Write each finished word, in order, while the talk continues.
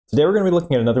Today we're going to be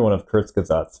looking at another one of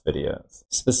Kurzgesagt's videos,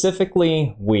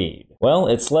 specifically weed. Well,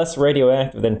 it's less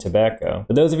radioactive than tobacco.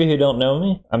 For those of you who don't know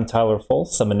me, I'm Tyler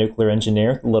Folse. I'm a nuclear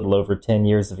engineer with a little over 10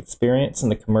 years of experience in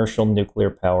the commercial nuclear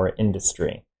power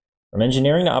industry, from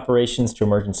engineering to operations to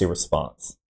emergency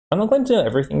response. I'm not going to know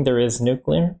everything there is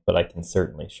nuclear, but I can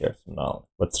certainly share some knowledge.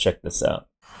 Let's check this out.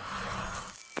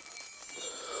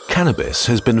 Cannabis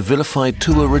has been vilified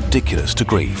to a ridiculous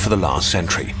degree for the last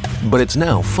century, but it's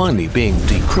now finally being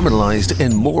decriminalized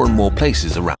in more and more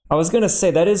places around. I was going to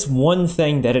say that is one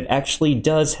thing that it actually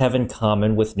does have in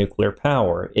common with nuclear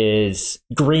power, is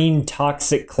green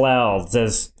toxic clouds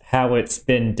as how it's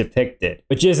been depicted,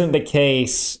 which isn't the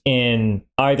case in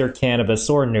either cannabis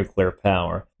or nuclear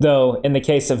power. Though in the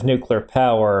case of nuclear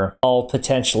power, all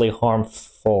potentially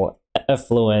harmful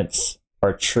effluents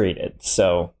are treated,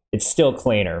 so it's still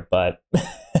cleaner, but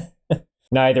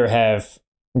neither have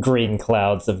green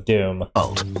clouds of doom.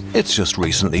 It's just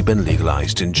recently been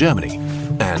legalized in Germany,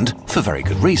 and for very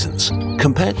good reasons.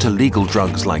 Compared to legal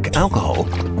drugs like alcohol,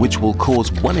 which will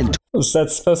cause 1 in 2 Is that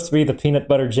supposed to be the peanut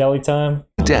butter jelly time?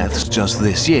 deaths just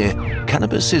this year,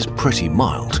 cannabis is pretty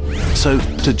mild. So,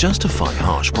 to justify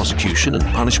harsh prosecution and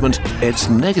punishment, its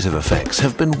negative effects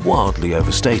have been wildly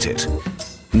overstated.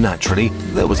 Naturally,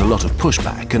 there was a lot of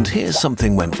pushback, and here's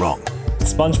something went wrong.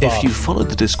 SpongeBob. If you followed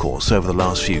the discourse over the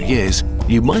last few years,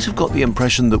 you might have got the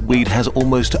impression that weed has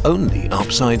almost only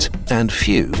upsides and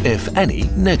few, if any,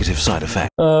 negative side effects.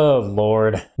 Oh,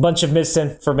 Lord. Bunch of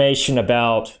misinformation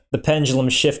about the pendulum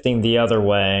shifting the other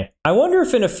way. I wonder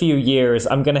if in a few years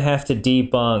I'm going to have to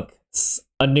debunk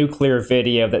a nuclear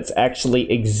video that's actually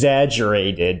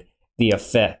exaggerated the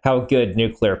effect, how good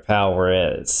nuclear power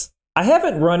is. I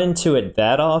haven't run into it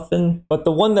that often, but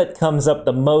the one that comes up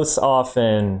the most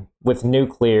often with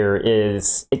nuclear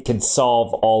is it can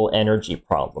solve all energy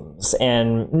problems.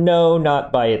 And no,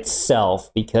 not by itself,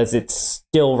 because it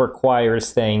still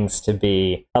requires things to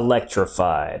be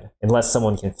electrified, unless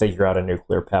someone can figure out a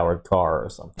nuclear-powered car or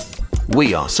something.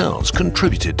 We ourselves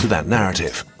contributed to that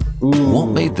narrative. Ooh. What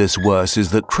made this worse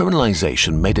is that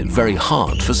criminalization made it very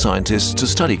hard for scientists to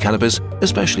study cannabis,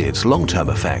 especially its long-term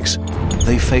effects.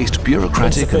 They faced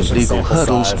bureaucratic and legal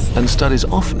hurdles, and studies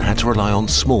often had to rely on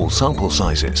small sample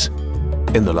sizes.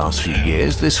 In the last few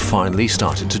years, this finally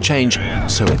started to change,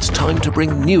 so it's time to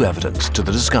bring new evidence to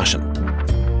the discussion.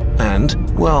 And,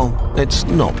 well, it's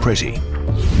not pretty.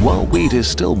 While weed is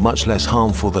still much less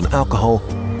harmful than alcohol,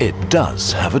 it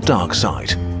does have a dark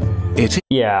side.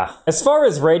 Yeah, as far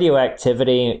as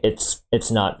radioactivity, it's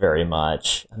not very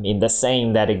much. I mean, the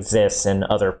same that exists in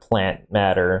other plant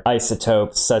matter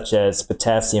isotopes such as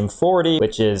potassium-40,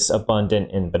 which is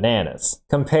abundant in bananas,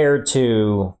 compared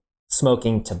to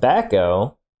smoking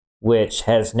tobacco, which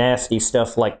has nasty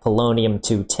stuff like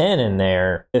polonium-210 in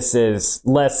there. This is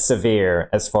less severe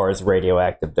as far as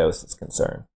radioactive dose is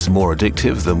concerned. It's more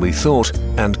addictive than we thought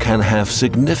and can have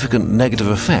significant negative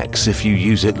effects if you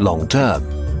use it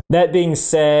long-term. That being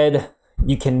said,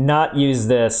 you cannot use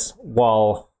this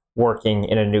while working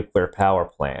in a nuclear power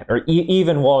plant, or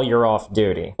even while you're off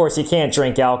duty. Of course, you can't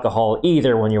drink alcohol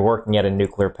either when you're working at a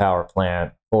nuclear power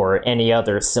plant or any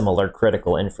other similar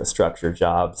critical infrastructure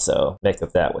job, so make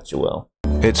of that what you will.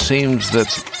 It seems that...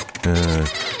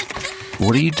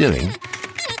 what are you doing?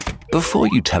 Before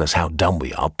you tell us how dumb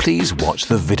we are, please watch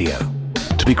the video.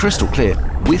 To be crystal clear,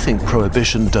 we think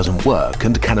prohibition doesn't work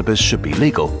and cannabis should be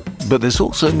legal, but this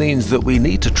also means that we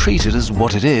need to treat it as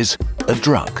what it is, a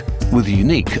drug, with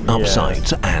unique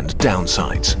upsides and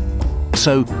downsides.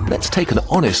 So let's take an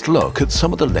honest look at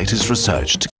some of the latest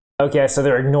research. Okay, so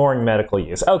they're ignoring medical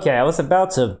use. Okay, I was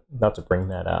about to bring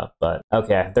that up, but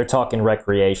okay, they're talking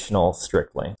recreational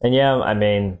strictly. And yeah, I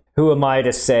mean, who am I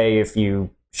to say if you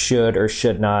should or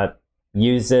should not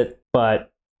use it? But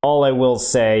all I will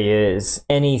say is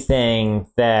anything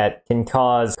that can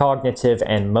cause cognitive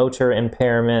and motor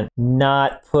impairment,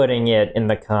 not putting it in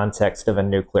the context of a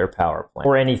nuclear power plant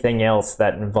or anything else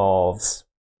that involves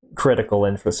critical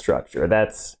infrastructure.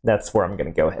 That's where I'm going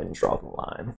to go ahead and draw the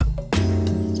line.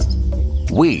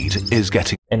 Weed is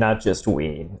getting... And not just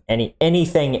weed.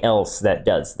 Anything else that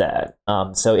does that.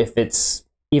 So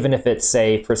even if it's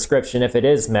a prescription, if it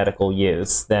is medical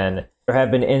use, then there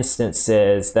have been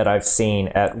instances that I've seen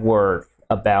at work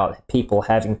about people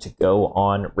having to go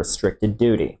on restricted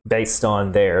duty based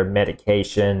on their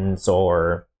medications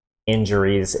or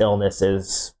injuries,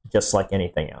 illnesses, just like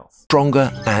anything else.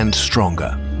 Stronger and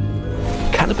stronger.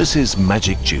 Cannabis's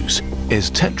magic juice is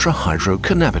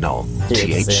tetrahydrocannabinol,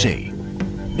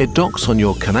 THC. It docks on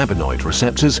your cannabinoid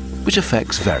receptors, which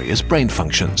affects various brain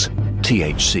functions.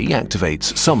 THC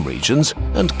activates some regions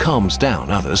and calms down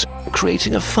others,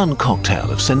 creating a fun cocktail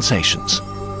of sensations.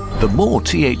 The more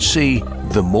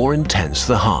THC, the more intense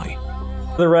the high.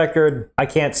 For the record, I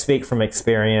can't speak from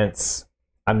experience.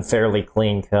 I'm fairly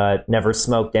clean cut, never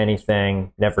smoked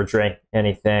anything, never drank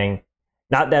anything.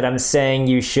 Not that I'm saying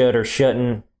you should or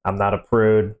shouldn't. I'm not a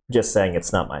prude, just saying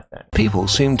it's not my thing. People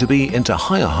seem to be into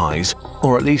higher highs,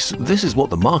 or at least this is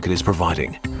what the market is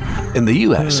providing. In the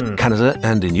US, Canada,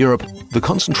 and in Europe, the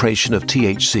concentration of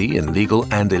THC in legal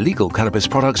and illegal cannabis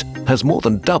products has more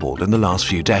than doubled in the last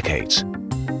few decades.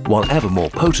 While ever more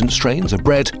potent strains are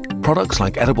bred, products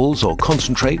like edibles or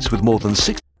concentrates with more than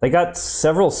 60% They got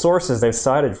several sources they've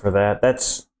cited for that.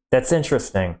 That's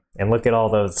interesting. And look at all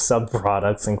those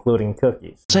sub-products, including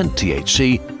cookies.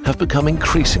 THC have become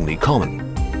increasingly common,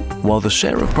 while the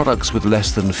share of products with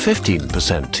less than 15%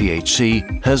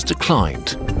 THC has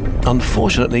declined.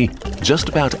 Unfortunately, just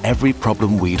about every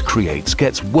problem weed creates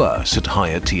gets worse at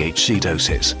higher THC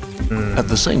doses. At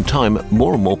the same time,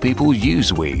 more and more people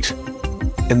use weed.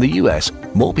 In the US,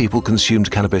 more people consumed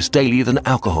cannabis daily than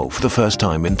alcohol for the first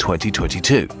time in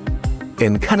 2022.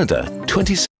 In Canada,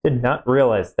 26% Did not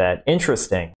realize that.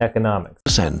 Interesting.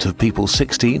 Economics. of people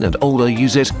 16 and older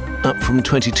use it, up from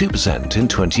 22% in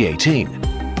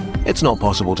 2018. It's not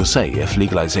possible to say if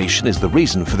legalization is the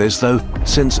reason for this though,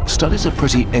 since studies are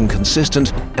pretty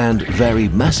inconsistent and vary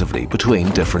massively between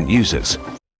different users.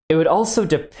 It would also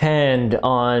depend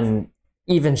on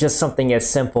even just something as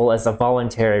simple as a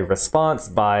voluntary response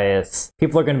bias.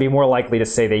 People are going to be more likely to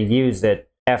say they use it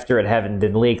after it having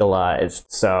been legalized.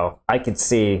 So I could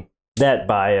see that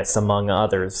bias among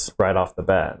others right off the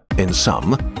bat. In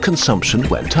some, consumption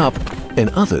went up. In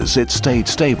others, it stayed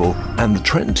stable, and the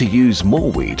trend to use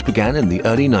more weed began in the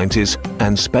early 90s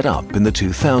and sped up in the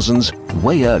 2000s,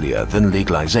 way earlier than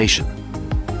legalization.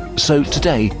 So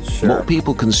today, more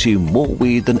people consume more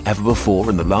weed than ever before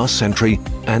in the last century,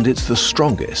 and it's the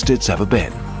strongest it's ever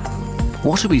been.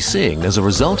 What are we seeing as a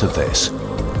result of this?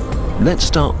 Let's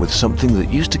start with something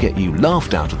that used to get you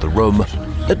laughed out of the room: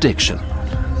 addiction.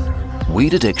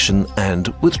 Weed addiction and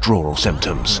withdrawal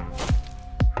symptoms.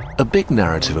 A big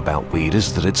narrative about weed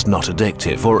is that it's not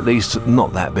addictive, or at least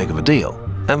not that big of a deal.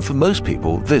 And for most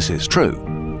people, this is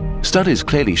true. Studies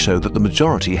clearly show that the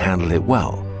majority handle it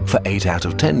well. For 8 out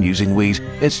of 10 using weed,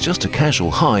 it's just a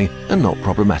casual high and not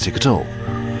problematic at all.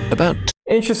 About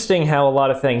Interesting how a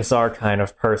lot of things are kind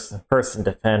of person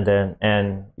dependent,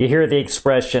 and you hear the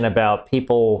expression about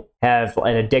people have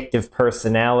an addictive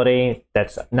personality.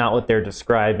 That's not what they're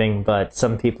describing, but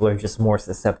some people are just more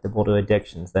susceptible to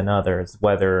addictions than others,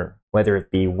 whether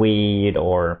it be weed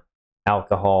or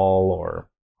alcohol or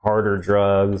harder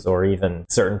drugs or even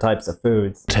certain types of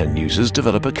foods. 10 users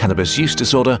develop a cannabis use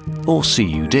disorder, or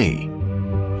CUD.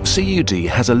 CUD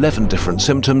has 11 different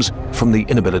symptoms, from the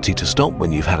inability to stop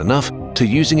when you've had enough, to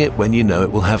using it when you know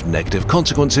it will have negative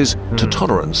consequences, to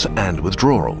tolerance and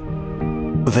withdrawal.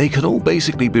 They can all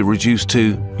basically be reduced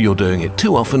to, you're doing it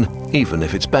too often, even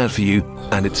if it's bad for you,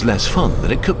 and it's less fun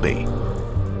than it could be.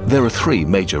 There are 3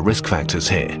 major risk factors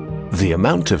here: the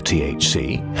amount of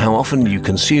THC, how often you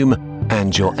consume,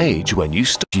 and your age when you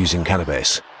start using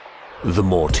cannabis. The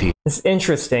more It's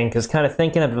interesting because kind of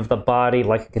thinking of the body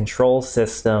like a control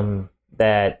system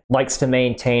that likes to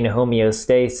maintain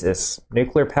homeostasis.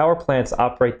 Nuclear power plants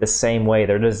operate the same way.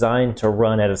 They're designed to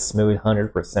run at a smooth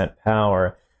 100%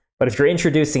 power. But if you're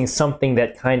introducing something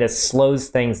that kind of slows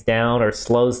things down or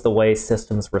slows the way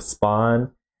systems respond,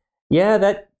 yeah,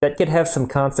 that could have some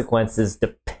consequences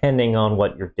depending on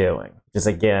what you're doing. Which is,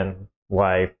 again,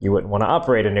 why you wouldn't want to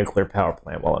operate a nuclear power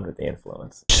plant while under the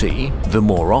influence. The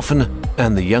more often,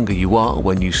 and the younger you are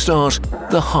when you start,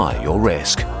 the higher your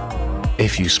risk.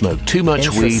 If you smoke too much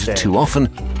weed too often,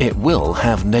 it will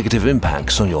have negative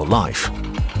impacts on your life.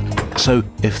 So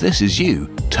if this is you,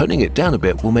 toning it down a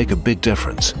bit will make a big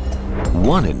difference.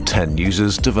 1 in 10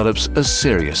 users develops a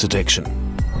serious addiction.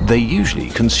 They usually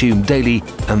consume daily,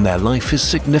 and their life is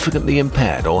significantly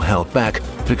impaired or held back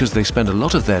because they spend a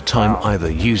lot of their time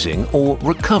either using or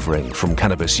recovering from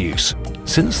cannabis use.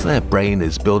 Since their brain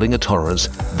is building a tolerance,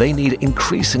 they need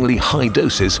increasingly high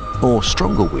doses or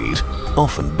stronger weed,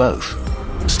 often both.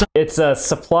 It's a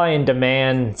supply and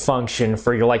demand function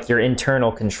for your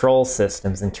internal control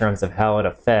systems in terms of how it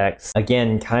affects.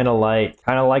 Again, kind of like a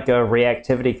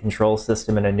reactivity control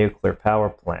system in a nuclear power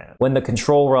plant. When the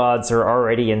control rods are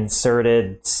already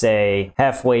inserted, say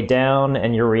halfway down,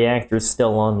 and your reactor's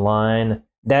still online,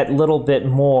 that little bit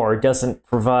more doesn't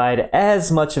provide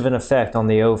as much of an effect on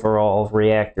the overall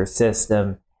reactor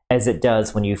system as it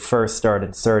does when you first start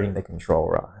inserting the control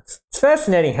rods. It's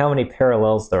fascinating how many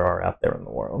parallels there are out there in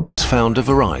the world. It's found a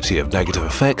variety of negative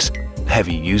effects.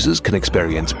 Heavy users can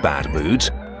experience bad moods,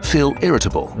 feel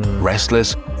irritable,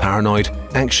 restless, paranoid,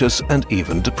 anxious, and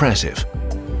even depressive.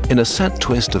 In a sad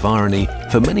twist of irony,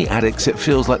 for many addicts it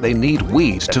feels like they need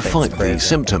weed to fight these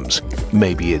symptoms.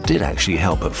 Maybe it did actually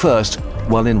help at first,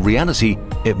 while in reality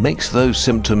it makes those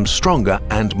symptoms stronger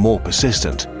and more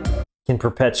persistent. Can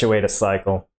perpetuate a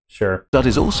cycle, sure.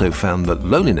 Studies also found that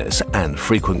loneliness and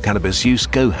frequent cannabis use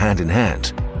go hand in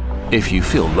hand. If you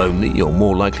feel lonely, you're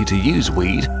more likely to use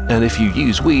weed, and if you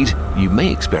use weed, you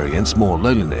may experience more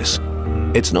loneliness.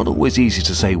 It's not always easy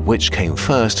to say which came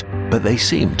first, but they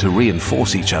seem to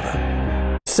reinforce each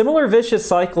other. Similar vicious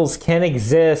cycles can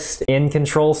exist in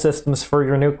control systems for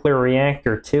your nuclear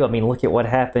reactor too. I mean, look at what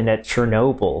happened at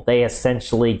Chernobyl. They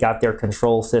essentially got their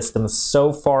control systems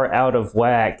so far out of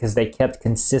whack because they kept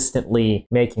consistently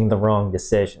making the wrong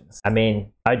decisions. I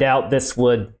mean, I doubt this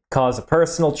would cause a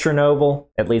personal Chernobyl,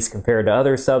 at least compared to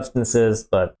other substances,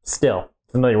 but still,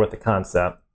 familiar with the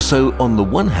concept. So on the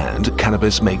one hand,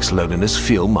 cannabis makes loneliness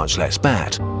feel much less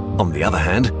bad. On the other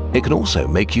hand, it can also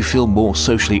make you feel more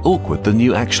socially awkward than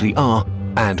you actually are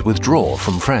and withdraw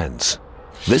from friends.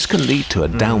 This can lead to a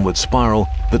downward spiral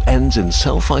that ends in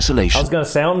self-isolation. I was going to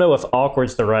say, I don't know if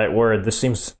awkward's the right word. This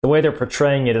seems, the way they're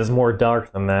portraying it is more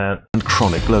dark than that. And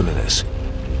chronic loneliness.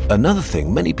 Another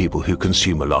thing many people who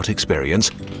consume a lot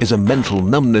experience is a mental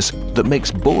numbness that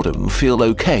makes boredom feel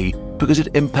okay because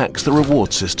it impacts the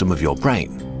reward system of your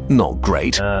brain. Not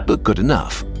great, but good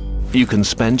enough. You can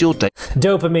spend your day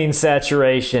dopamine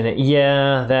saturation.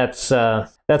 Yeah, that's a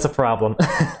problem.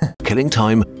 killing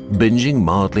time, binging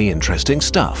mildly interesting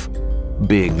stuff,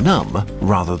 being numb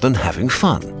rather than having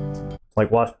fun.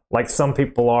 Like what? Like some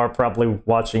people are probably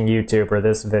watching YouTube or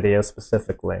this video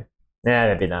specifically.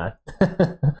 Maybe not.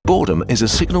 Boredom is a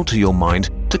signal to your mind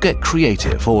to get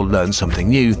creative or learn something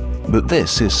new, but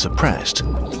this is suppressed.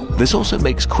 This also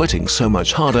makes quitting so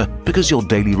much harder because your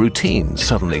daily routines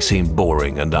suddenly seem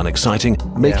boring and unexciting,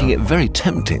 making it very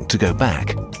tempting to go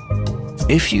back.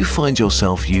 If you find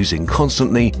yourself using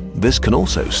constantly, this can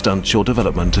also stunt your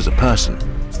development as a person.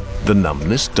 The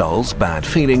numbness dulls bad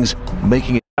feelings,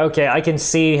 making it Okay, I can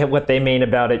see what they mean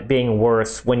about it being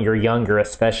worse when you're younger,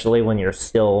 especially when you're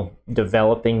still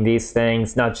developing these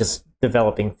things, not just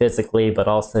developing physically, but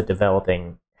also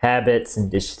developing habits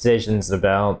and decisions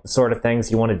about the sort of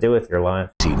things you want to do with your life.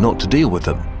 Not to deal with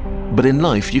them. But in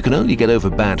life, you can only get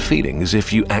over bad feelings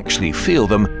if you actually feel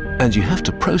them, and you have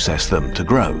to process them to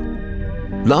grow.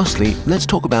 Lastly, let's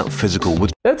talk about physical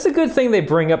withdrawal. That's a good thing they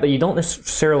bring up that you don't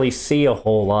necessarily see a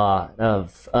whole lot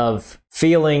of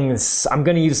feelings. I'm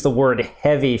going to use the word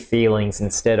heavy feelings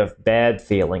instead of bad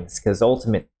feelings, because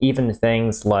even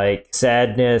things like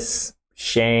sadness,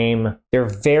 shame, they're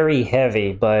very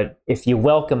heavy, but if you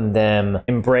welcome them,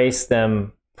 embrace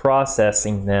them,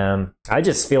 processing them, I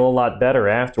just feel a lot better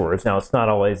afterwards. Now, it's not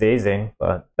always easy,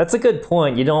 but that's a good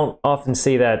point. You don't often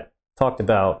see that talked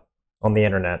about on the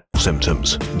internet.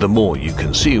 Symptoms. The more you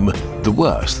consume, the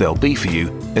worse they'll be for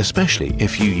you, especially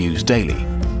if you use daily.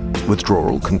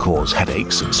 Withdrawal can cause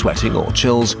headaches and sweating or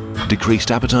chills,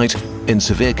 decreased appetite, in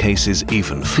severe cases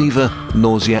even fever,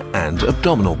 nausea and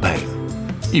abdominal pain.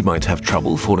 You might have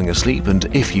trouble falling asleep, and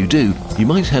if you do, you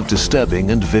might have disturbing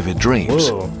and vivid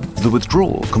dreams. Whoa. The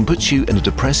withdrawal can put you in a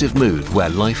depressive mood where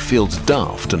life feels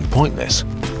daft and pointless.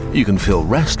 You can feel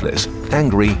restless,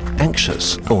 angry,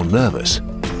 anxious or nervous.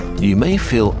 You may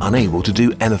feel unable to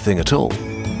do anything at all.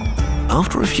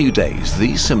 After a few days,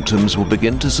 these symptoms will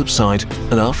begin to subside,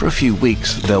 and after a few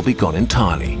weeks, they'll be gone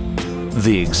entirely.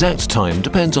 The exact time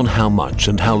depends on how much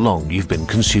and how long you've been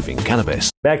consuming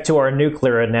cannabis. Back to our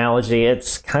nuclear analogy,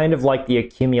 it's kind of like the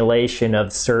accumulation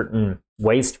of certain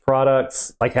waste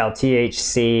products, like how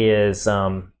THC is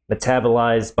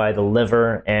metabolized by the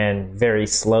liver and very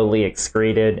slowly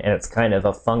excreted, and it's kind of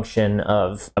a function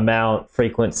of amount,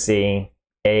 frequency,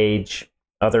 age,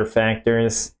 other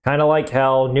factors. Kind of like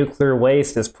how nuclear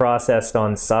waste is processed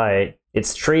on site.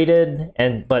 It's treated,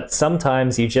 but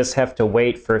sometimes you just have to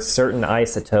wait for certain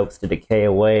isotopes to decay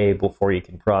away before you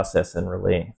can process and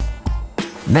release.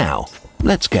 Now,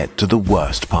 let's get to the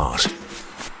worst part.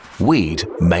 Weed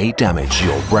may damage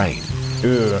your brain.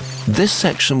 Ugh. This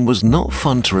section was not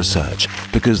fun to research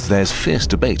because there's fierce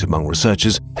debate among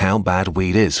researchers how bad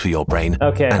weed is for your brain.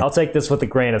 Okay, I'll take this with a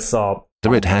grain of salt.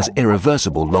 Whether it has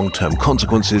irreversible long-term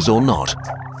consequences or not.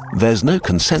 There's no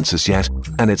consensus yet,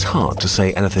 and it's hard to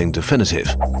say anything definitive.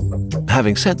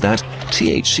 Having said that,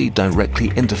 THC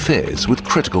directly interferes with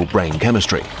critical brain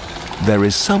chemistry. There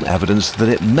is some evidence that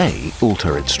it may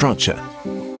alter its structure.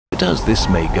 This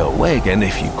may go away again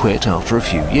if you quit after a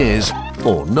few years,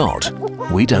 or not.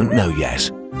 We don't know yet.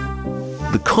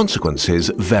 The consequences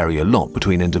vary a lot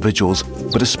between individuals,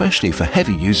 but especially for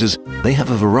heavy users, they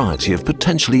have a variety of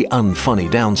potentially unfunny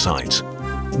downsides.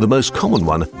 The most common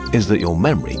one is that your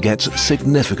memory gets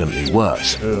significantly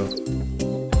worse.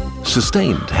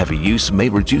 Sustained heavy use may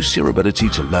reduce your ability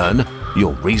to learn,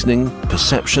 your reasoning,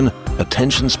 perception,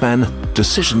 attention span,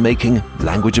 decision-making,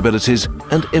 language abilities,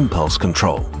 and impulse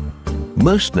control.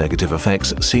 Most negative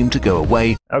effects seem to go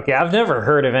away. Okay, I've never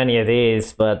heard of any of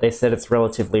these, but they said it's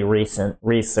relatively recent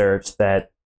research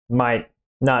that might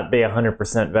not be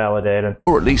 100% validated.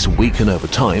 Or at least weaken over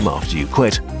time after you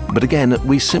quit. But again,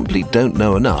 we simply don't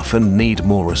know enough and need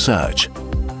more research.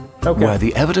 Okay. Where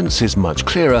the evidence is much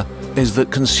clearer is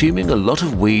that consuming a lot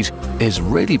of weed is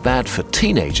really bad for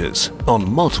teenagers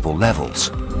on multiple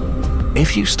levels.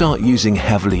 If you start using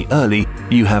heavily early,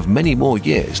 you have many more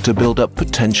years to build up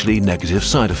potentially negative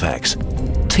side effects.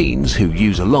 Teens who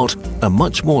use a lot are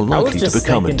much more likely to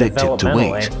become addicted to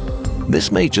weed.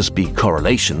 This may just be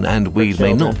correlation, and weed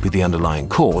may not be the underlying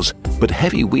cause, but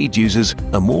heavy weed users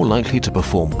are more likely to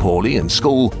perform poorly in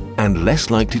school and less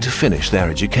likely to finish their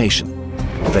education.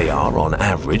 They are, on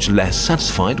average, less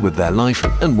satisfied with their life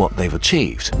and what they've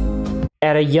achieved.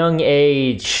 At a young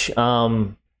age,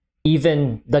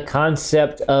 even the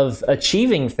concept of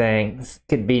achieving things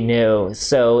could be new.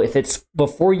 So if it's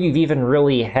before you've even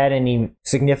really had any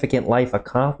significant life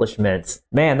accomplishments,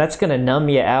 man, that's going to numb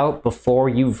you out before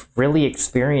you've really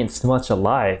experienced much of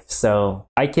life. So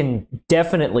I can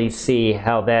definitely see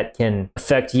how that can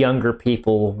affect younger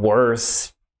people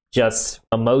worse, just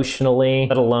emotionally,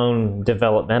 let alone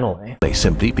developmentally. May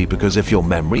simply be because if your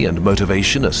memory and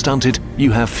motivation are stunted, you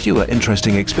have fewer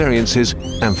interesting experiences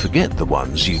and forget the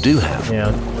ones you do have. Yeah.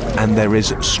 And there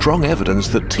is strong evidence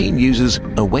that teen users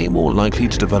are way more likely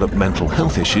to develop mental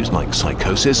health issues like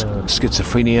psychosis,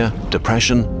 schizophrenia,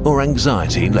 depression, or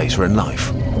anxiety later in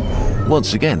life.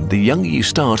 Once again, the younger you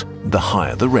start, the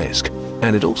higher the risk.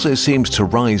 And it also seems to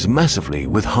rise massively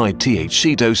with high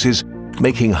THC doses,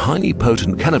 making highly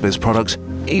potent cannabis products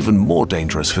even more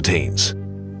dangerous for teens.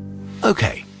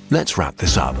 Okay, let's wrap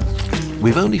this up.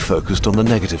 We've only focused on the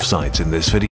negative sides in this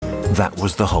video. That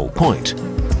was the whole point.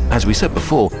 As we said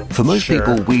before, for most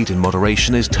people, weed in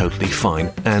moderation is totally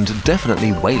fine and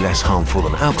definitely way less harmful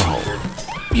than alcohol.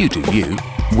 You do you,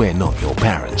 we're not your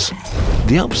parents.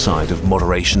 The upside of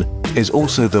moderation is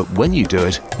also that when you do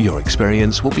it, your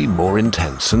experience will be more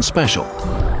intense and special.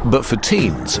 But for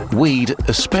teens, weed,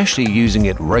 especially using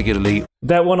it regularly,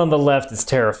 that one on the left is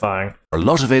terrifying. A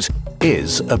lot of it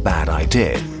is a bad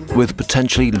idea, with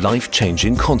potentially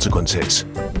life-changing consequences.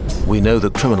 We know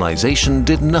that criminalization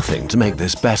did nothing to make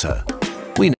this better.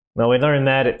 Well, we learned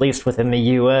that, at least within the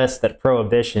US, that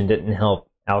prohibition didn't help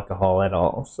alcohol at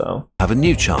all, so. Have a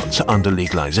new chance under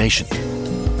legalization.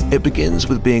 It begins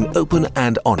with being open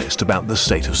and honest about the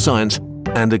state of science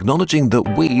and acknowledging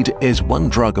that weed is one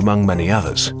drug among many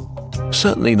others.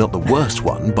 Certainly not the worst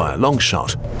one by a long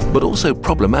shot, but also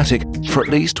problematic for at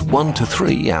least 1 to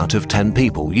 3 out of 10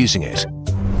 people using it.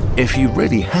 If you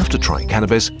really have to try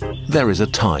cannabis, there is a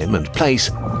time and place,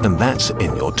 and that's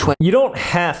in your 20s. You don't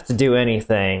have to do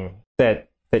anything that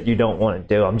you don't want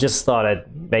to do. I'm just thought I'd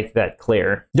make that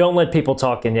clear. Don't let people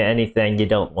talk into anything you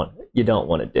don't want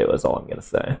to do, is all I'm going to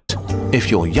say. If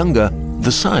you're younger,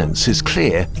 the science is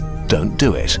clear. Don't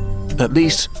do it. At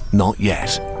least, not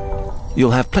yet.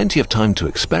 You'll have plenty of time to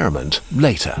experiment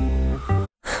later.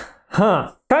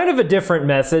 Huh. Kind of a different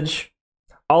message.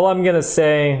 All I'm going to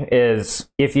say is,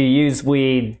 if you use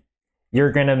weed,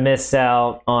 you're going to miss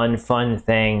out on fun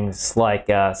things like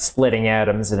splitting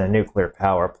atoms in a nuclear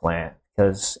power plant.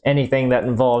 Because anything that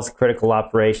involves critical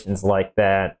operations like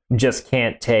that just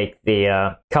can't take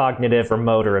the cognitive or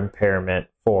motor impairment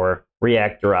for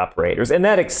reactor operators. And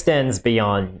that extends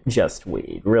beyond just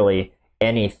weed. Really,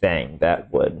 anything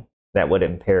that would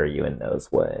impair you in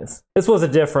those ways. This was a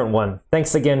different one.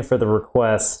 Thanks again for the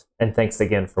request, and thanks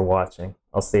again for watching.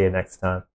 I'll see you next time.